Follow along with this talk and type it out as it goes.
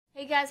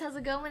Hey guys, how's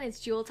it going? It's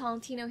Jewel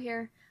Tolentino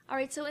here.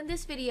 Alright, so in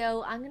this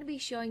video, I'm going to be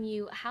showing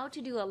you how to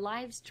do a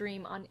live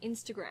stream on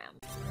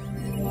Instagram.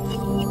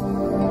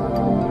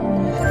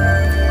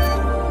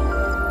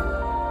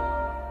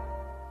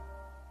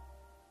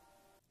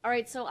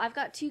 Alright, so I've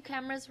got two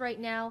cameras right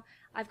now.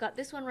 I've got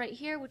this one right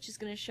here, which is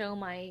going to show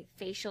my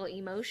facial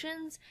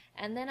emotions,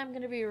 and then I'm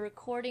going to be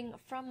recording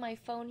from my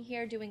phone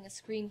here doing a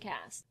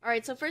screencast.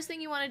 Alright, so first thing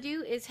you want to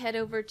do is head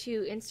over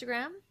to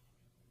Instagram.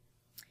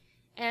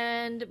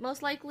 And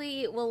most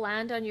likely it will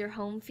land on your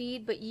home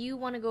feed, but you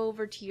want to go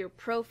over to your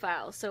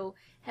profile. So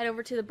head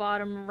over to the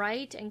bottom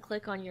right and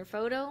click on your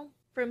photo.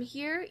 From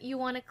here, you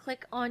want to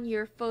click on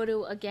your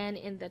photo again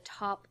in the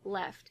top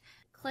left.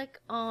 Click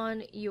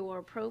on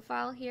your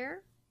profile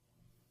here.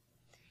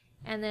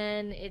 And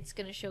then it's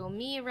going to show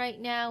me right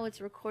now. It's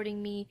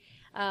recording me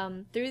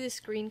through the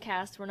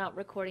screencast. We're not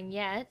recording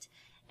yet.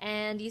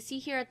 And you see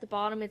here at the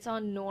bottom, it's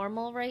on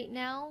normal right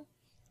now.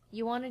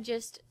 You want to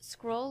just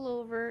scroll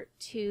over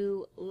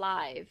to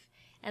live,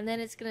 and then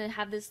it's going to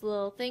have this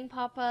little thing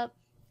pop up.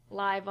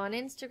 Live on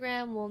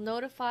Instagram will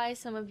notify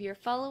some of your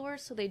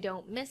followers so they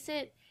don't miss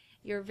it.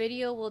 Your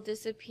video will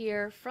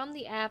disappear from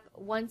the app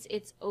once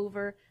it's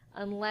over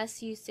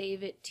unless you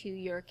save it to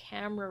your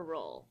camera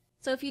roll.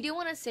 So if you do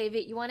want to save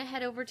it, you want to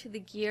head over to the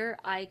gear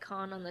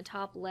icon on the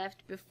top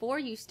left before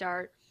you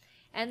start,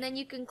 and then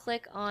you can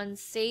click on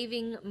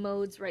saving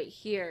modes right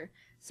here.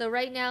 So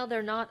right now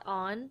they're not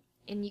on.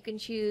 And you can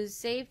choose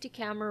save to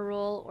camera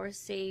roll or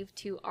save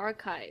to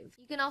archive.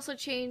 You can also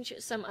change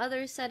some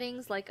other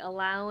settings like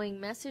allowing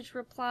message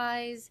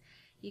replies.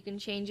 You can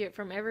change it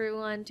from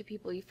everyone to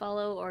people you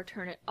follow or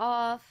turn it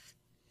off.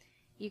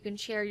 You can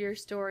share your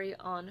story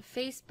on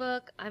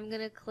Facebook. I'm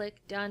going to click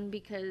done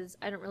because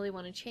I don't really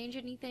want to change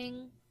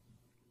anything.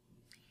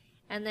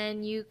 And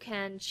then you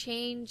can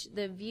change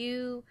the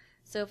view.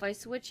 So if I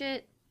switch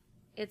it,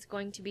 it's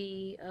going to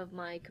be of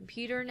my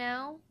computer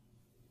now.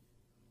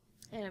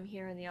 And I'm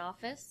here in the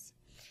office.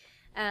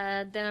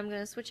 Then I'm going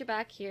to switch it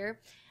back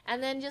here.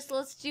 And then just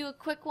let's do a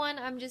quick one.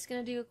 I'm just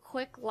going to do a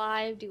quick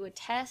live, do a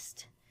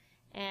test.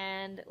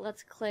 And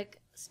let's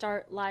click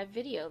start live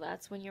video.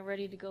 That's when you're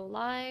ready to go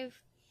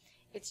live.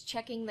 It's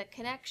checking the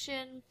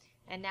connection.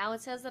 And now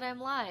it says that I'm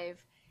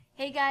live.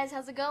 Hey guys,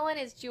 how's it going?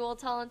 It's Jewel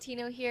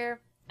Tolentino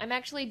here. I'm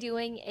actually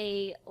doing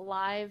a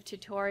live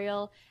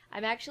tutorial.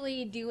 I'm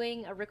actually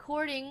doing a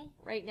recording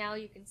right now,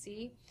 you can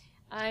see.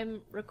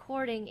 I'm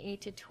recording a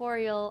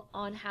tutorial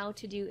on how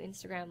to do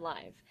Instagram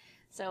Live.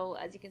 So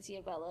as you can see,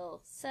 I've got a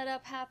little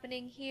setup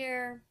happening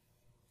here.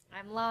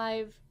 I'm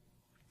live,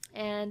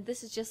 and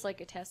this is just like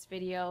a test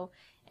video.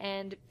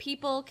 And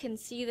people can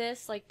see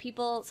this, like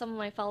some of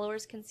my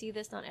followers can see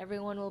this. Not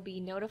everyone will be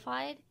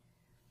notified.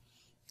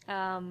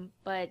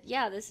 But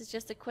yeah, this is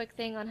just a quick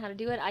thing on how to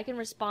do it. I can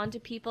respond to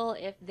people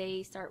if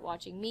they start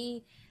watching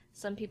me.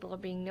 Some people are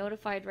being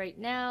notified right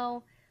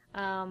now.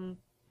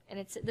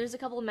 And there's a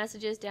couple of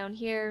messages down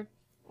here.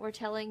 We're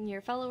telling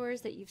your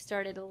followers that you've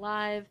started a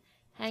live.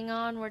 Hang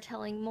on, we're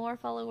telling more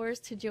followers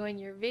to join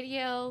your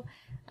video.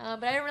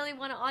 But I don't really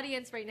want an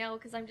audience right now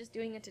because I'm just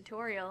doing a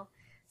tutorial.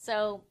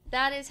 So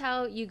that is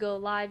how you go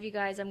live, you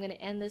guys. I'm going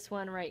to end this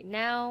one right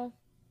now.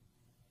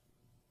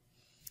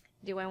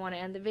 Do I want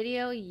to end the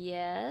video?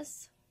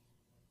 Yes.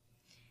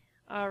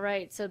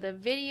 Alright, so the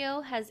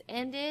video has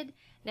ended.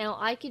 Now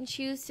I can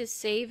choose to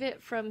save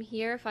it from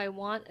here if I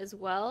want as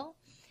well.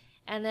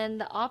 And then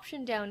the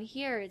option down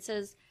here, it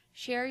says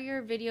share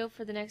your video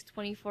for the next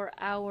 24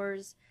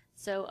 hours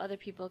so other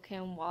people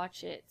can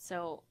watch it.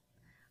 So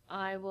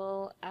I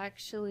will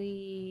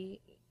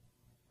actually,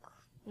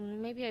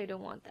 maybe I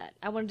don't want that.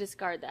 I want to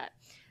discard that.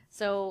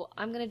 So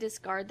I'm going to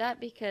discard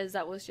that because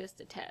that was just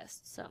a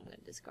test. So I'm going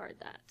to discard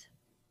that.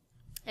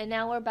 And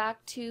now we're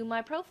back to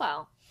my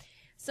profile.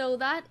 So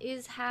that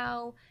is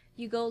how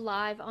you go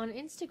live on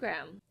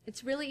Instagram.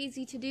 It's really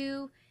easy to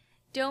do.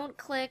 Don't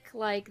click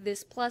like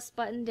this plus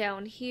button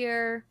down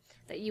here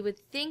that you would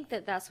think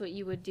that that's what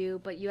you would do,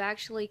 but you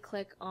actually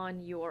click on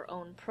your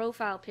own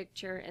profile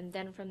picture, and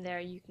then from there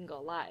you can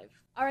go live.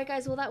 Alright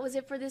guys, well that was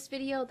it for this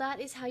video.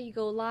 That is how you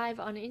go live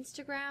on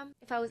Instagram.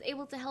 If I was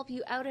able to help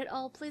you out at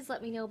all, please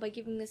let me know by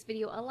giving this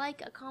video a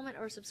like, a comment,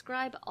 or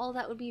subscribe. All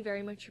that would be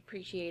very much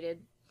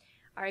appreciated.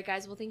 Alright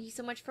guys, well thank you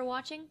so much for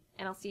watching,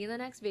 and I'll see you in the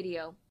next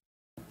video.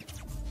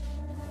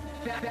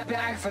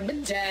 Back from the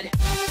dead.